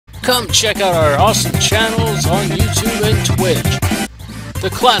Come check out our awesome channels on YouTube and Twitch. The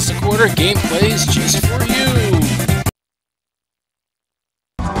Classic Order gameplay is just for you.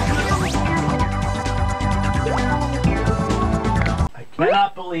 I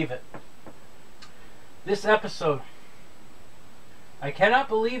cannot believe it. This episode. I cannot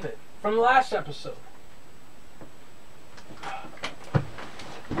believe it. From the last episode.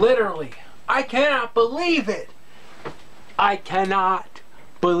 Literally. I cannot believe it. I cannot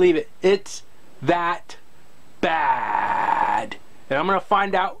believe it. It's that bad. And I'm going to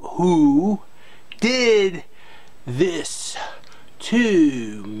find out who did this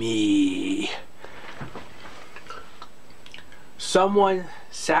to me. Someone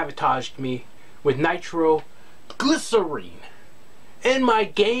sabotaged me with nitroglycerine in my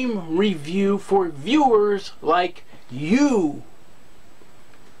game review for viewers like you.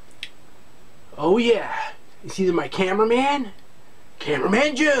 Oh yeah, it's either my cameraman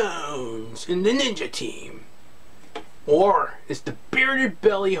Jones and the Ninja Team, or it's the bearded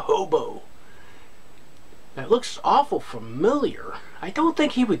belly hobo. That looks awful familiar. I don't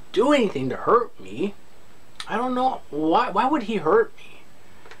think he would do anything to hurt me. I don't know why would he hurt me?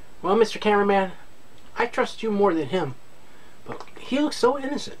 Well, Mr. Cameraman, I trust you more than him, but he looks so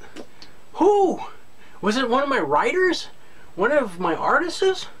innocent. Who? Was it one of my writers? One of my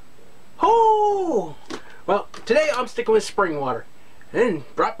artists? Who? Well, today I'm sticking with spring water, and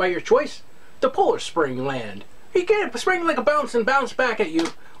brought by your choice, the Polar Spring Land. You get a spring like a bounce and bounce back at you.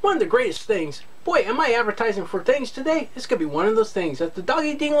 One of the greatest things. Boy, am I advertising for things today? This could be one of those things. At the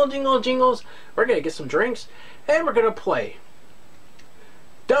doggy dingle jingle jingles, we're gonna get some drinks and we're gonna play.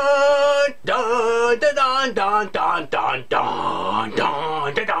 Dun dun dun dun dun dun dun dun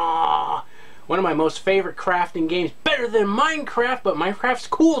dun dun. One of my most favorite crafting games, better than Minecraft, but Minecraft's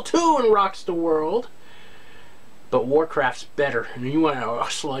cool too and rocks the world. But Warcraft's better. And you want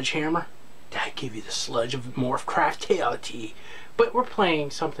a sludge hammer? I give you the sludge of morph craftality. But we're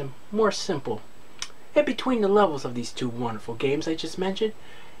playing something more simple. In between the levels of these two wonderful games I just mentioned,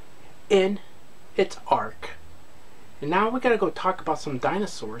 in it's Ark. And now we gotta go talk about some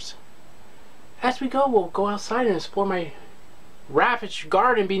dinosaurs. As we go, we'll go outside and explore my ravaged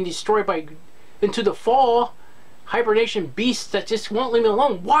garden being destroyed by into the fall hibernation beasts that just won't leave me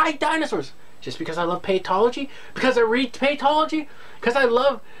alone. Why dinosaurs? Just because I love pathology? Because I read pathology? Because I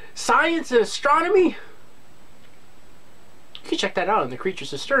love science and astronomy? You can check that out on the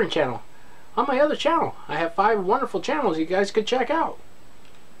Creatures of Stern channel. On my other channel, I have 5 wonderful channels you guys could check out.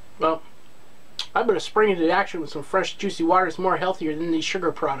 Well, I better spring into action with some fresh, juicy water. It's more healthier than these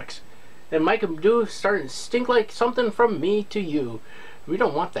sugar products. And Mike and Do starting to stink like something from me to you. We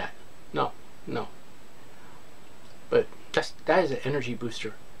don't want that. No, no. But that is an energy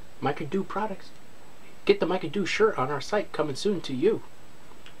booster. Mike and Do products. Get the Mike and Do shirt on our site, coming soon to you.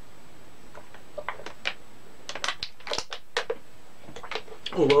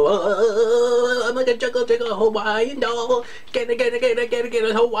 Oh, I'm like a jungle jiggle Hawaiian doll. Get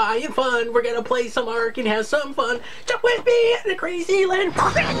a Hawaiian fun. We're gonna play some Ark and have some fun. Jump with me in a crazy land.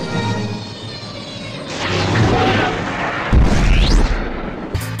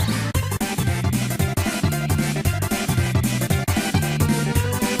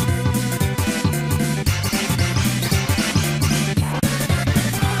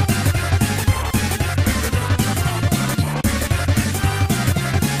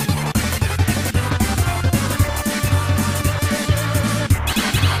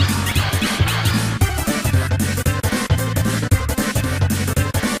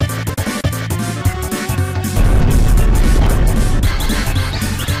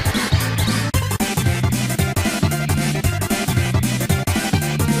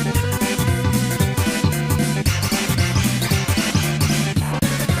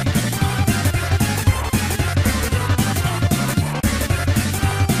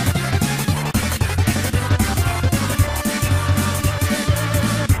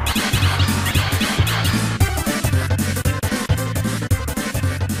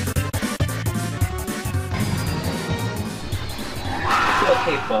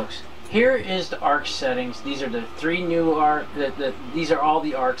 Okay, folks, here is the Ark settings. These are the 3 new Ark. These are all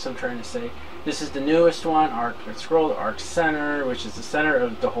the Arks I'm trying to say. This is the newest one, Ark Scroll, Ark Center, which is the center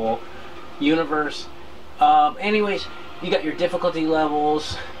of the whole universe. Anyways, you got your difficulty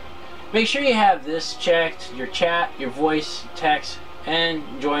levels. Make sure you have this checked: your chat, your voice, text, and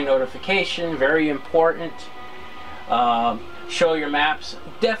join notification. Very important. Show your maps.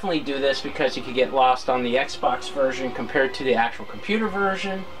 Definitely do this because you could get lost on the Xbox version compared to the actual computer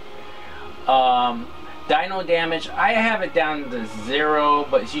version. Dino damage, I have it down to 0,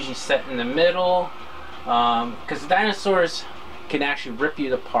 but it's usually set in the middle because the dinosaurs can actually rip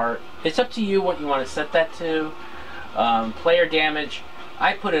you apart. It's up to you what you want to set that to. Player damage,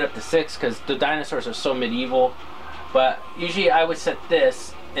 I put it up to 6 because the dinosaurs are so medieval. But usually I would set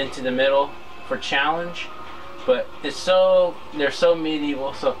this into the middle for challenge. But they're so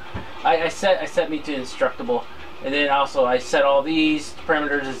medieval, so I set me to instructable, and then also I set all these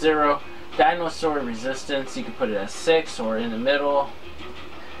parameters to 0. Dinosaur resistance, you can put it at 6 or in the middle.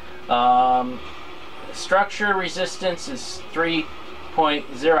 Structure resistance is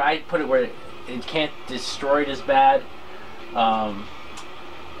 3.0. I put it where it can't destroy it as bad.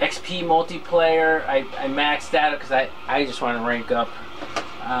 XP multiplayer, I maxed that because I just want to rank up.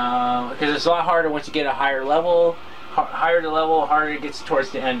 Because it's a lot harder once you get a higher level. Higher the level, harder it gets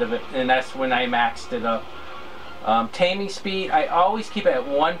towards the end of it, and that's when I maxed it up. Taming speed, I always keep it at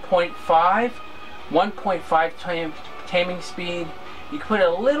 1.5. 1.5 taming speed. You can put it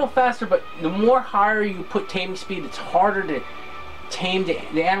a little faster, but the more higher you put taming speed, it's harder to tame.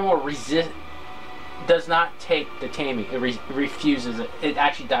 The animal does not take the taming. It refuses it. It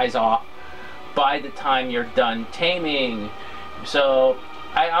actually dies off by the time you're done taming. So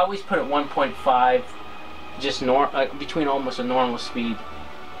I always put it 1.5, just between almost a normal speed.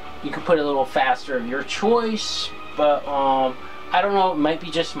 You can put it a little faster of your choice, but I don't know, it might be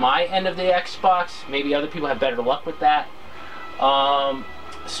just my end of the Xbox. Maybe other people have better luck with that.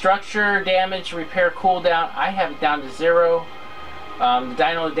 Structure, damage, repair, cooldown, I have it down to 0. The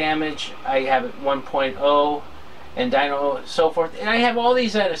dino damage, I have it 1.0, and dino so forth. And I have all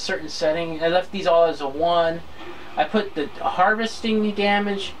these at a certain setting. I left these all as a 1. I put the harvesting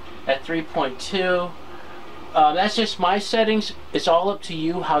damage at 3.2. That's just my settings. It's all up to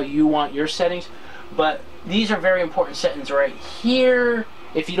you how you want your settings. But these are very important settings right here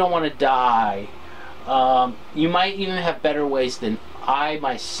if you don't want to die. You might even have better ways than I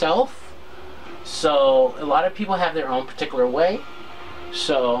myself. So a lot of people have their own particular way.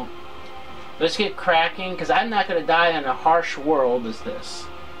 So let's get cracking, because I'm not going to die in a harsh world as this.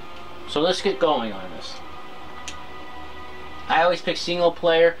 So let's get going on this. I always pick single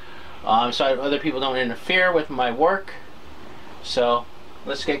player, so other people don't interfere with my work. So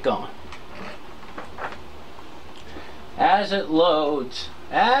let's get going. As it loads,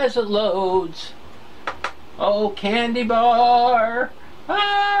 oh candy bar,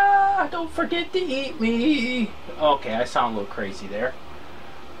 ah, don't forget to eat me. Okay, I sound a little crazy there.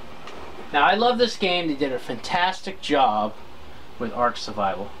 Now I love this game. They did a fantastic job with Ark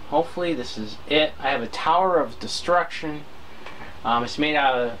Survival. Hopefully this is it. I have a tower of destruction. It's made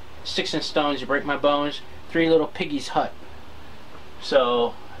out of sticks and stones. You break my bones. 3 little piggies hut.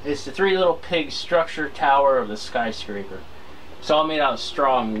 So it's the 3 little pigs structure tower of the skyscraper. It's all made out of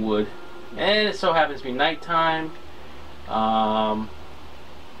straw and wood. And it so happens to be nighttime. I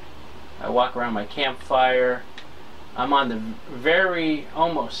walk around my campfire. I'm on the very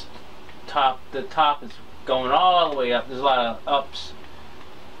almost top. The top is going all the way up. There's a lot of ups.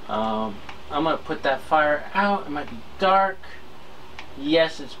 I'm gonna put that fire out. It might be dark.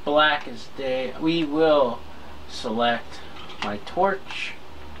 Yes, it's black as day. We will select my torch,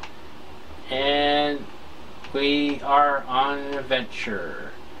 and we are on an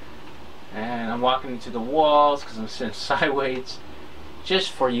adventure. And I'm walking into the walls because I'm sitting sideways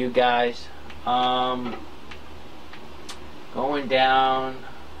just for you guys. Going down.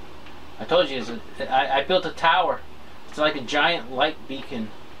 I told you I built a tower. It's like a giant light beacon.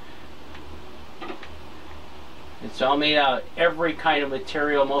 It's all made out of every kind of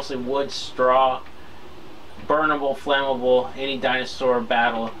material, mostly wood, straw, burnable, flammable, any dinosaur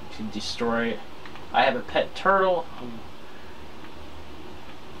battle to destroy it. I have a pet turtle.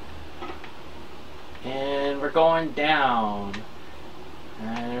 And we're going down.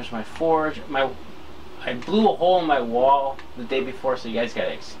 And there's my forge. I blew a hole in my wall the day before, so you guys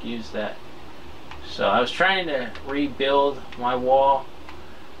gotta excuse that. So I was trying to rebuild my wall,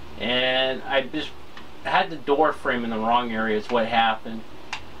 and I just had the door frame in the wrong area. Is what happened.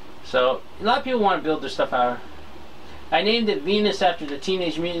 So a lot of people want to build their stuff out. I named it Venus after the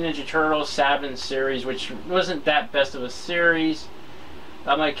Teenage Mutant Ninja Turtles Sabin series, which wasn't that best of a series.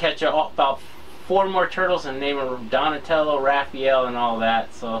 I'm gonna catch about 4 more turtles and name them Donatello, Raphael, and all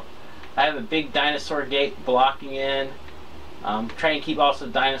that. So I have a big dinosaur gate blocking in. Trying to keep also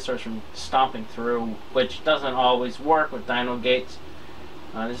dinosaurs from stomping through, which doesn't always work with dino gates.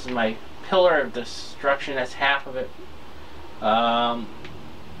 This is my pillar of destruction. That's half of it.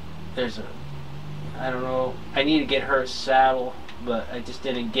 There's a, I don't know, I need to get her a saddle, but I just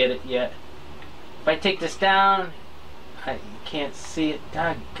didn't get it yet. If I take this down, I can't see it.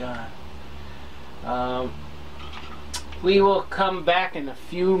 Doggone. We will come back in a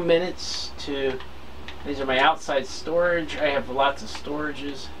few minutes to These are my outside storage. I have lots of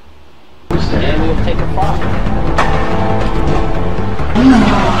storages. And we'll take a fall.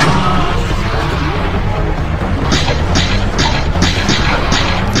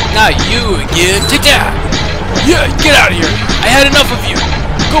 Not you again. Take that! Yeah, get out of here! I had enough of you!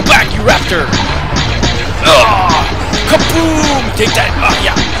 Go back, you raptor! Kaboom! Take that!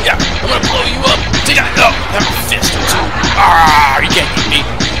 Yeah, yeah! I'm gonna blow you up! Take that! Have a fist or two! You can't eat me!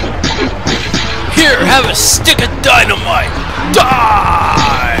 Here, have a stick of dynamite!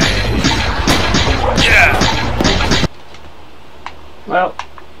 Die! Yeah! Well,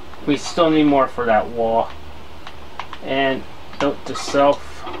 we still need more for that wall. And note to self,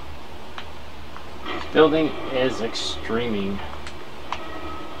 building is extreming.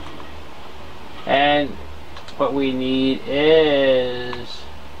 And what we need is,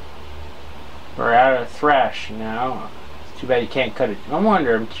 we're out of thrash now. It's too bad you can't cut it.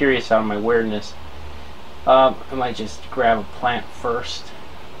 I'm curious out of my weirdness. I might just grab a plant first.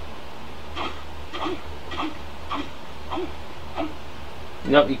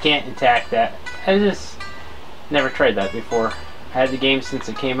 Nope, you can't attack that. I just never tried that before. I had the game since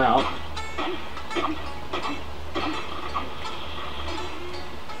it came out.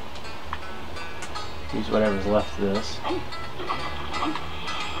 Use whatever's left of this.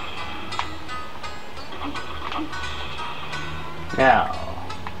 Now,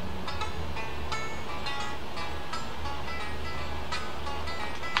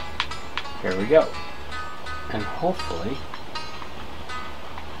 here we go. And hopefully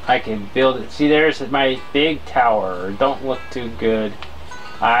I can build it. See, there's my big tower. Don't look too good.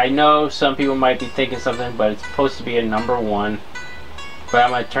 I know some people might be thinking something, but it's supposed to be a #1.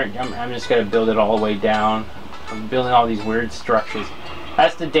 But I'm just gonna build it all the way down. I'm building all these weird structures.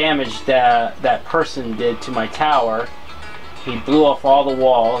 That's the damage that that person did to my tower. He blew off all the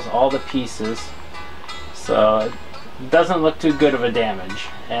walls, all the pieces. So it doesn't look too good of a damage.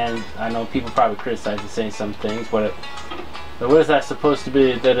 And I know people probably criticize and say some things, but what is that supposed to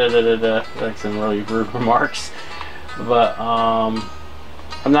be? Like some really rude remarks. But I'm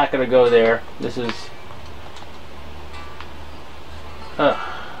not gonna go there. This is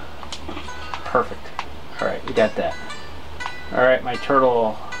perfect. Alright, we got that. Alright, my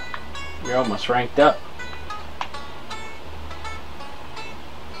turtle, you're almost ranked up.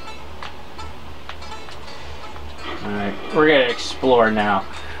 Alright, we're gonna explore now.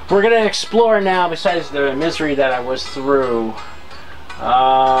 We're gonna explore now, besides the misery that I was through.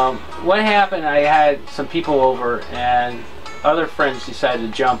 What happened, I had some people over and other friends decided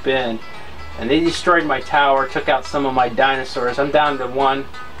to jump in. And they destroyed my tower, took out some of my dinosaurs. I'm down to one.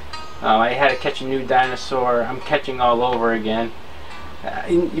 I had to catch a new dinosaur. I'm catching all over again.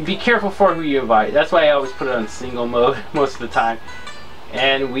 Be careful for who you invite. That's why I always put it on single mode most of the time.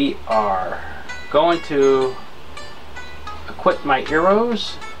 And we are going to equip my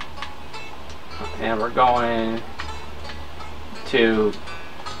arrows. And we're going to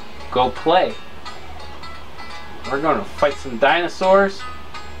go play. We're going to fight some dinosaurs.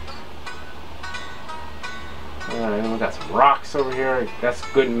 We got some rocks over here. That's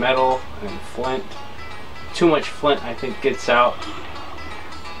good metal and flint. Too much flint, I think, gets out.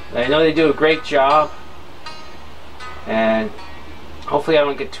 I know they do a great job, and hopefully I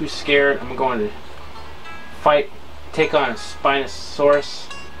don't get too scared. I'm going to take on a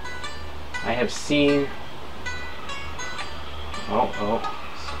Spinosaurus. I have seen.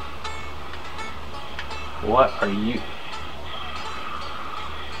 What are you?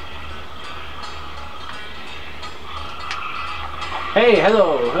 Hey,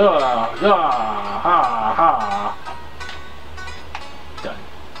 hello! Done.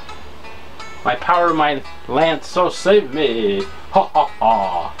 My power, my lance, so save me! Ha ha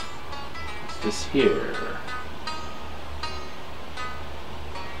ha! What's this here?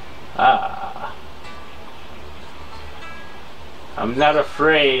 I'm not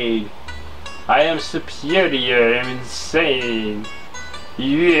afraid. I am superior. I'm insane.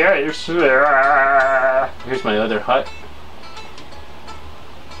 Yes. Here's my other hut.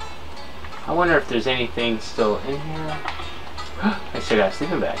 I wonder if there's anything still in here. I still got a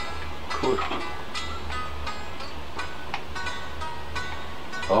sleeping bag. Cool.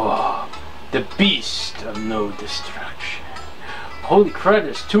 Oh, the beast of no distraction. Holy crap,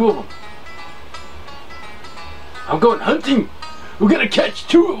 there's 2 of them. I'm going hunting. We're gonna catch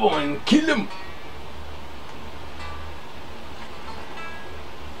 2 of them and kill them.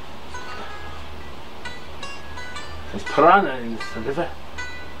 There's piranha in the river.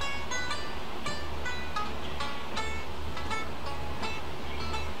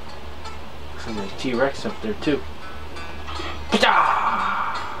 And there's T-Rex up there too.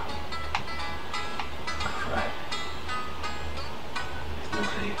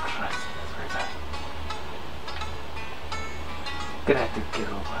 across the river. Gonna have to go.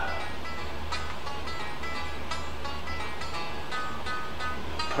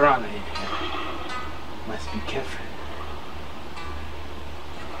 Piranha in here. Must be careful.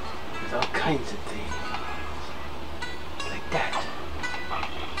 There's all kinds of things. Like that.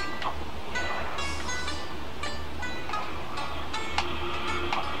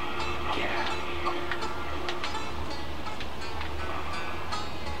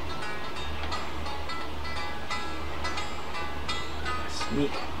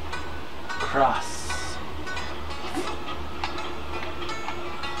 Sneak across.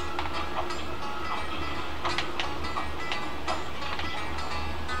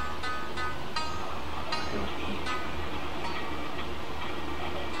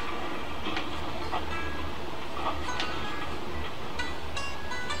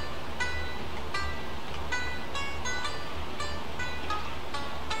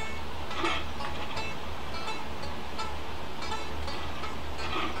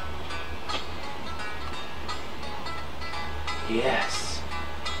 Yes.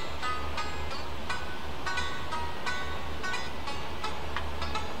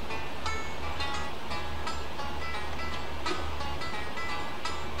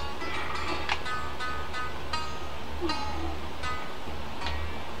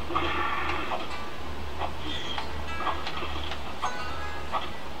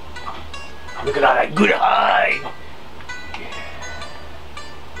 Look at all that good hide. Yeah.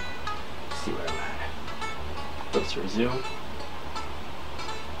 Let's see where I'm at. Let's resume.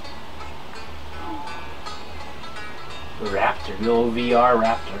 Raptor, the old VR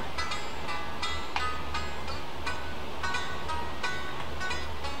Raptor.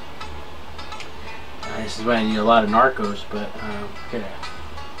 This is why I need a lot of narcos, but we're gonna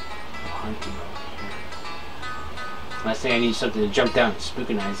hunt him over here. Last thing I need is something to jump down and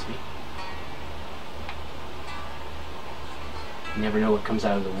spookinize me. You never know what comes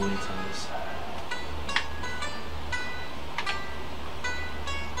out of the woods on this side.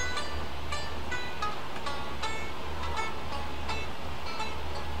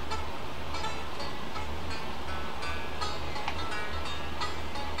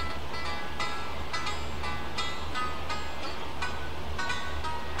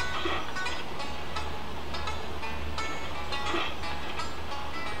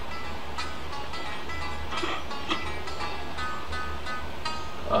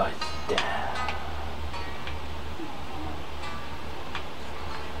 Oh, it's down.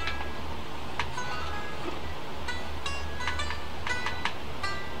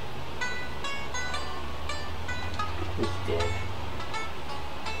 He's dead.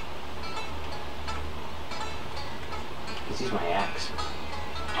 This is my axe.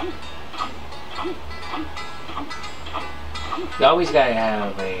 You always gotta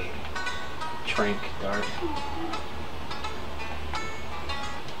have a trank dart.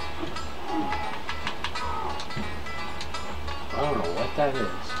 I don't know what that is.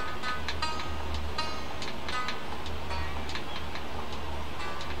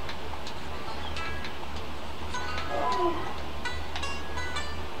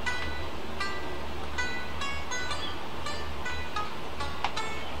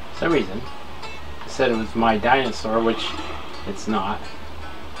 For some reason, I said it was my dinosaur, which it's not.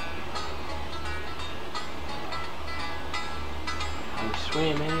 I'm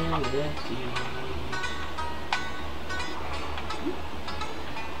swimming in the deep.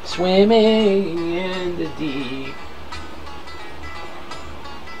 Swimming in the deep.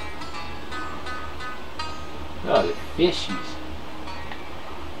 Oh, the fishies.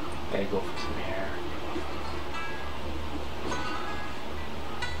 Gotta go for some air.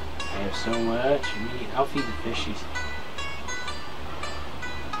 I have so much meat. I'll feed the fishies.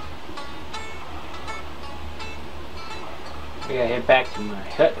 I gotta head back to my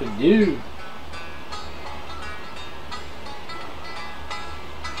hut with dude.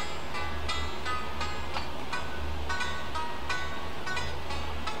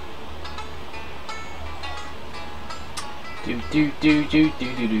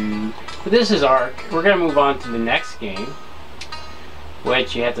 But this is Ark. We're gonna move on to the next game,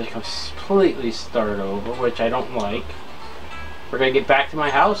 which you have to completely start over, which I don't like. We're gonna get back to my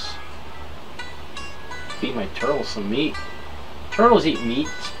house. Feed my turtles some meat. Turtles eat meat,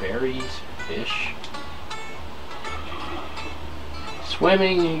 berries, fish.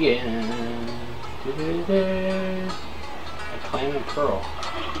 Swimming again. A clam and pearl.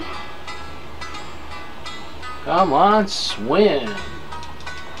 Come on, swim.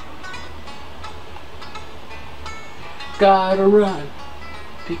 Gotta run,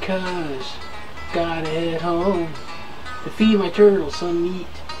 because gotta head home to feed my turtles some meat.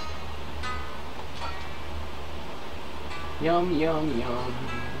 Yum, yum, yum.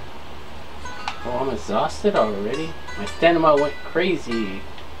 Oh, I'm exhausted already. My stamina went crazy.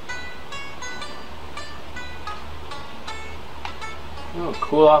 Oh,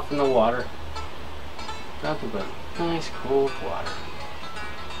 cool off in the water. Nothing but nice cold water.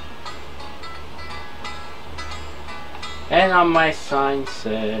 And on my sign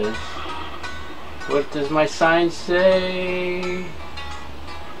says, what does my sign say?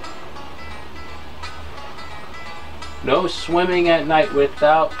 No swimming at night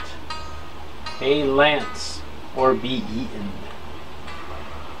without a lance or be eaten.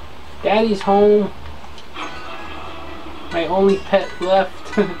 Daddy's home. My only pet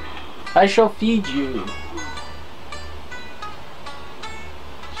left. I shall feed you.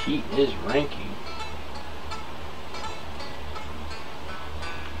 She is ranking.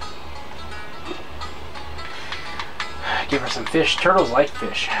 Give her some fish. Turtles like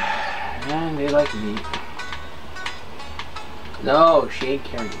fish. And they like meat. No, she ain't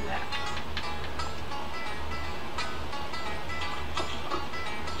carrying that.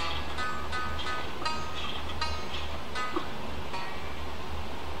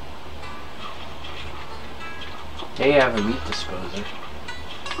 They have a meat disposer.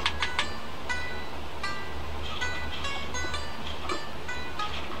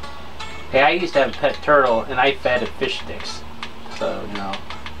 Hey, I used to have a pet turtle and I fed it fish sticks. So, you know.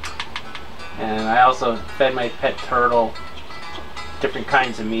 And I also fed my pet turtle different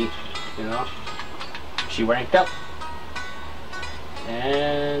kinds of meat, you know. She ranked up.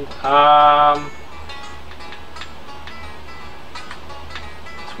 And,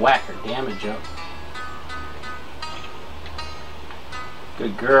 let's whack her damage up.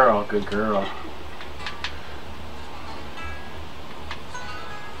 Good girl, good girl.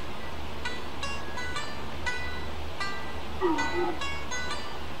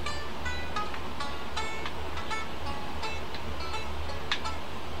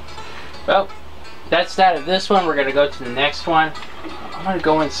 Well, that's that of this one. We're going to go to the next one. I'm going to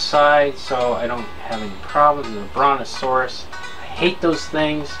go inside so I don't have any problems with the brontosaurus. I hate those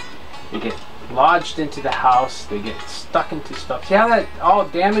things. They get lodged into the house. They get stuck into stuff. See how that all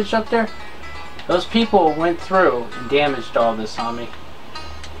damaged up there? Those people went through and damaged all this on me.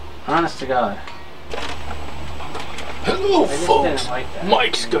 Honest to God. Hello, folks. Like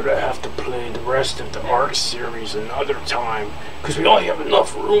Mike's gonna have to play the rest of the Ark series another time because we only have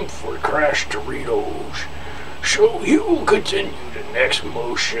enough room for Crash Doritos. So he will continue the next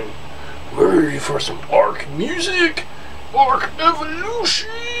motion. Ready for some Ark music? Ark Evolution!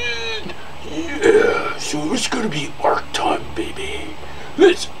 Yeah, so it's gonna be Ark time, baby.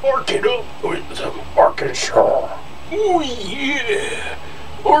 Let's arc it up with some Arkansas. Oh yeah,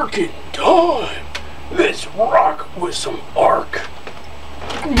 Arkin time. Let's rock with some Ark.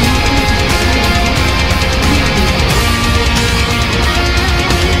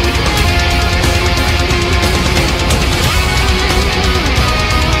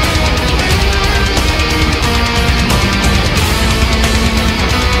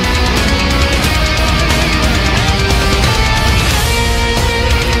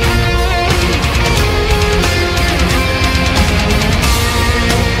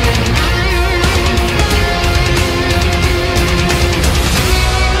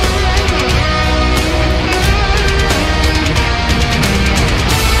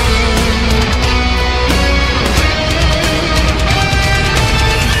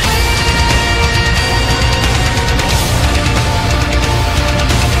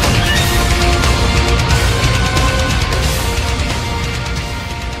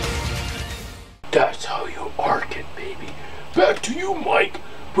 That's how you arc it, baby. Back to you, Mike,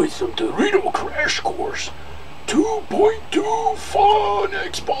 with some Dorito Crash Course 2.2 fun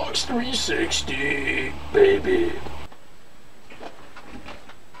Xbox 360, baby.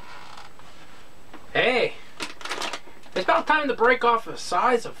 Hey, it's about time to break off a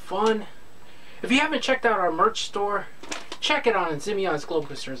size of fun. If you haven't checked out our merch store, check it out on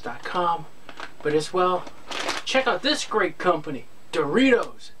ZimionsGlobalConcerns.com. But as well, check out this great company,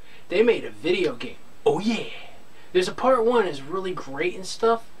 Doritos. They made a video game. Oh yeah. There's a part 1 is really great and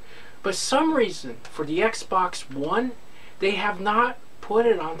stuff, but some reason for the Xbox One, they have not put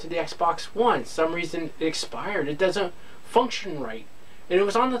it onto the Xbox One. Some reason it expired. It doesn't function right. And it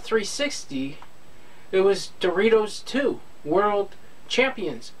was on the 360. It was Doritos 2 World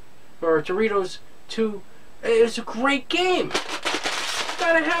Champions, or Doritos 2. It was a great game.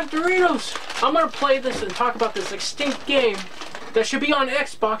 Gotta have Doritos. I'm gonna play this and talk about this extinct game that should be on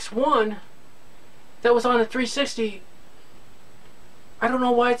Xbox One that was on the 360. I don't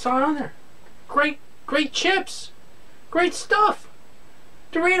know why it's not on there. Great chips. Great stuff.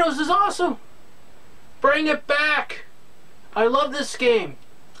 Doritos is awesome. Bring it back. I love this game.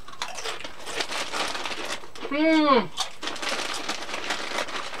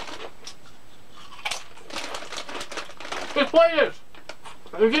 Just play this.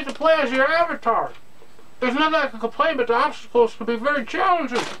 You get to play as your avatar. There's nothing I can complain, but the obstacles can be very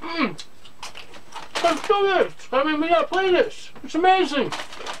challenging. Let's do this. I mean, we gotta play this. It's amazing.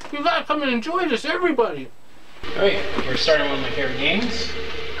 You gotta come and enjoy this, everybody. Alright, we're starting one of my favorite games,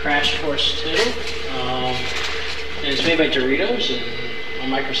 Crash Course 2. And it's made by Doritos and on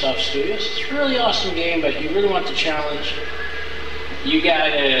Microsoft Studios. It's a really awesome game, but if you really want the challenge, you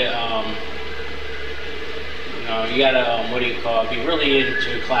gotta, what do you call it, be really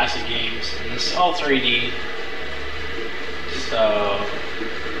into classic games. And it's all 3D. So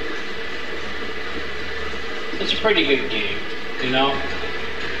it's a pretty good game, you know?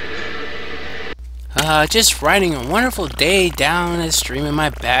 Just riding a wonderful day down a stream in my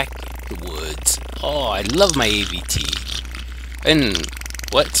backwoods. Oh, I love my AVT. And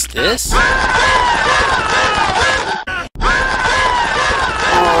what's this?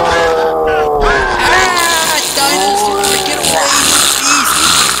 Dinosaurs, get away!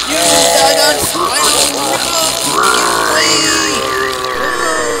 You dinosaurs!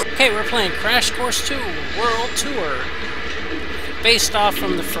 Okay, we're playing Crash Course 2 World Tour, based off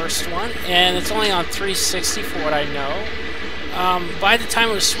from the first one, and it's only on 360 for what I know. By the time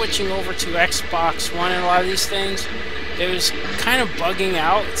it was switching over to Xbox One and a lot of these things, it was kind of bugging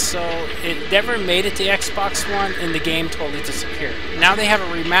out, so it never made it to Xbox One, and the game totally disappeared. Now they have a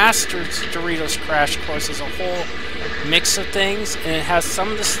remastered Doritos Crash Course as a whole mix of things, and it has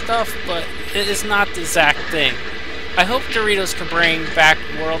some of the stuff, but it is not the exact thing. I hope Doritos can bring back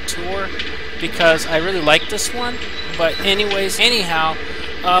World Tour, because I really like this one. But anyhow,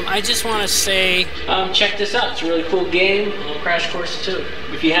 I just want to say, check this out. It's a really cool game, Crash Course 2.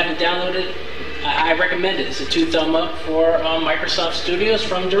 If you haven't downloaded it, I recommend it. It's a 2 thumb up for Microsoft Studios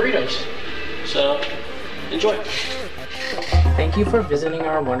from Doritos. So, enjoy. Thank you for visiting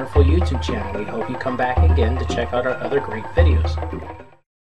our wonderful YouTube channel. We hope you come back again to check out our other great videos.